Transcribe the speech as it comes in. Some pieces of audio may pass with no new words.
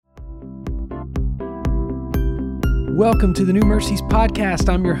Welcome to the New Mercies Podcast.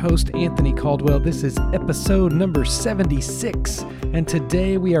 I'm your host, Anthony Caldwell. This is episode number 76, and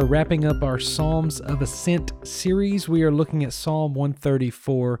today we are wrapping up our Psalms of Ascent series. We are looking at Psalm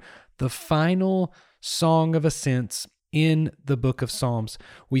 134, the final song of ascents in the book of Psalms.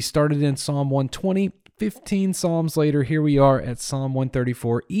 We started in Psalm 120, 15 Psalms later, here we are at Psalm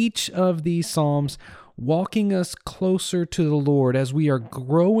 134. Each of these Psalms walking us closer to the Lord as we are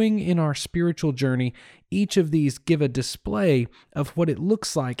growing in our spiritual journey. Each of these give a display of what it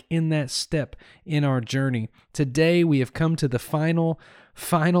looks like in that step in our journey. Today, we have come to the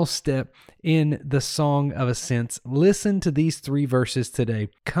final step in the Song of Ascents. Listen to these three verses today.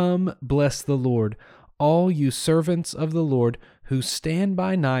 Come, bless the Lord, all you servants of the Lord who stand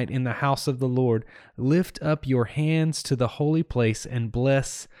by night in the house of the Lord. Lift up your hands to the holy place and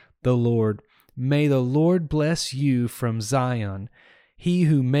bless the Lord. May the Lord bless you from Zion, he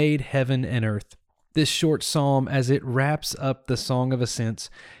who made heaven and earth. This short psalm, as it wraps up the Song of Ascents,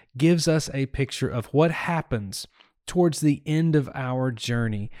 gives us a picture of what happens towards the end of our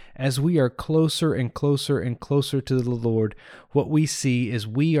journey. As we are closer and closer and closer to the Lord, what we see is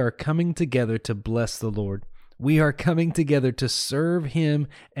we are coming together to bless the Lord. We are coming together to serve him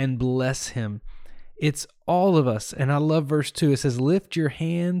and bless him. It's all of us. And I love verse 2. It says, lift your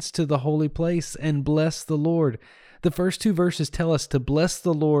hands to the holy place and bless the Lord. The first two verses tell us to bless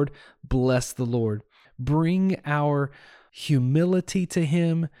the Lord, bless the Lord. Bring our humility to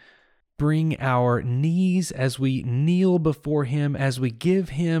him. Bring our knees as we kneel before him, as we give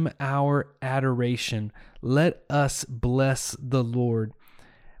him our adoration. Let us bless the Lord.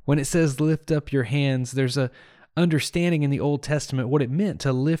 When it says lift up your hands, there's a understanding in the Old Testament what it meant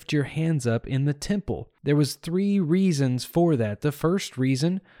to lift your hands up in the temple. There was three reasons for that. The first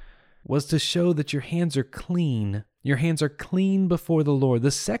reason was to show that your hands are clean. Your hands are clean before the Lord.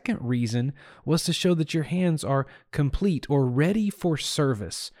 The second reason was to show that your hands are complete or ready for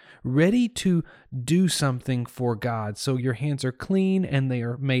service, ready to do something for God. So your hands are clean and they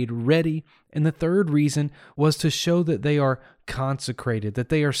are made ready. And the third reason was to show that they are consecrated, that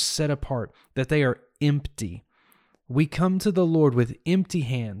they are set apart, that they are empty. We come to the Lord with empty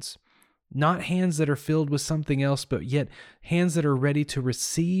hands, not hands that are filled with something else, but yet hands that are ready to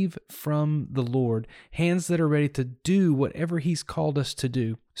receive from the Lord, hands that are ready to do whatever he's called us to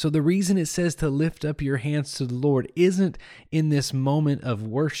do. So the reason it says to lift up your hands to the Lord isn't in this moment of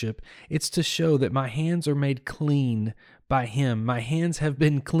worship. It's to show that my hands are made clean by him. My hands have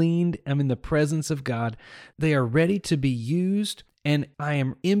been cleaned. I'm in the presence of God. They are ready to be used. And I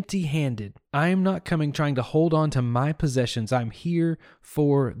am empty-handed. I am not coming trying to hold on to my possessions. I'm here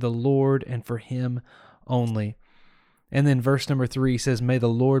for the Lord and for him only. And then verse number 3 says, may the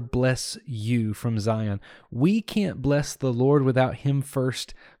Lord bless you from Zion. We can't bless the Lord without him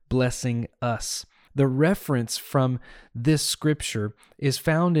first blessing us. The reference from this scripture is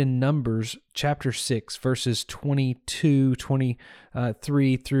found in Numbers chapter 6, verses 22,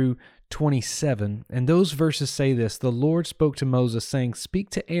 23 through 27, and those verses say this: the Lord spoke to Moses, saying, speak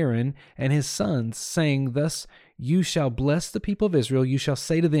to Aaron and his sons, saying, thus you shall bless the people of Israel, you shall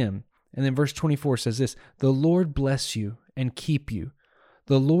say to them. And then verse 24 says this: the Lord bless you and keep you.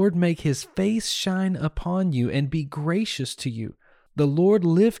 The Lord make his face shine upon you and be gracious to you. The Lord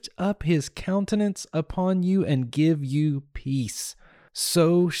lift up his countenance upon you and give you peace.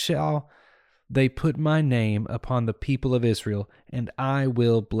 So shall they put my name upon the people of Israel, and I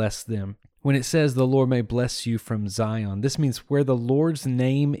will bless them. When it says the Lord may bless you from Zion, this means where the Lord's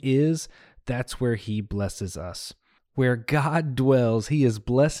name is, that's where he blesses us. Where God dwells, he is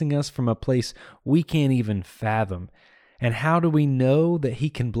blessing us from a place we can't even fathom. And how do we know that he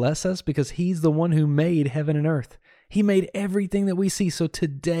can bless us? Because he's the one who made heaven and earth. He made everything that we see. So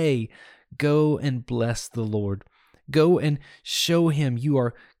today, go and bless the Lord. Go and show him you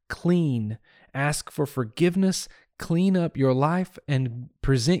are clean. Ask for forgiveness, clean up your life, and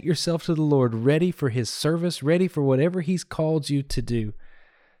present yourself to the Lord ready for his service, ready for whatever he's called you to do.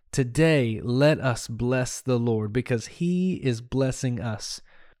 Today, let us bless the Lord because he is blessing us.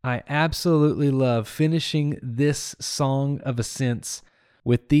 I absolutely love finishing this Song of Ascents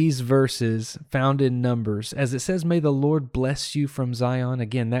with these verses found in Numbers. As it says, may the Lord bless you from Zion.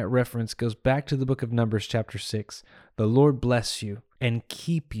 Again, that reference goes back to the book of Numbers chapter 6. The Lord bless you and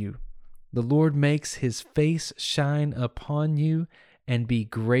keep you. The Lord makes his face shine upon you and be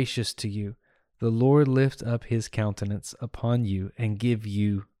gracious to you. The Lord lift up his countenance upon you and give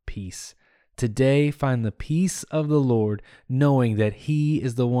you peace. Today, find the peace of the Lord, knowing that he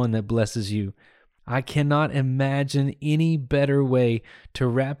is the one that blesses you. I cannot imagine any better way to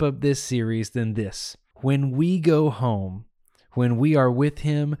wrap up this series than this. When we go home, when we are with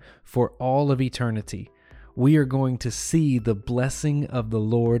him for all of eternity, we are going to see the blessing of the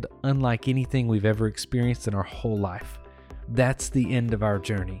Lord unlike anything we've ever experienced in our whole life. That's the end of our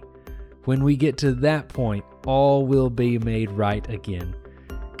journey. When we get to that point, all will be made right again.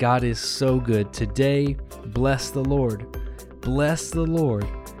 God is so good. Today, bless the Lord. Bless the Lord,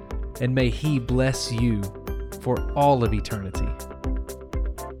 and may He bless you for all of eternity.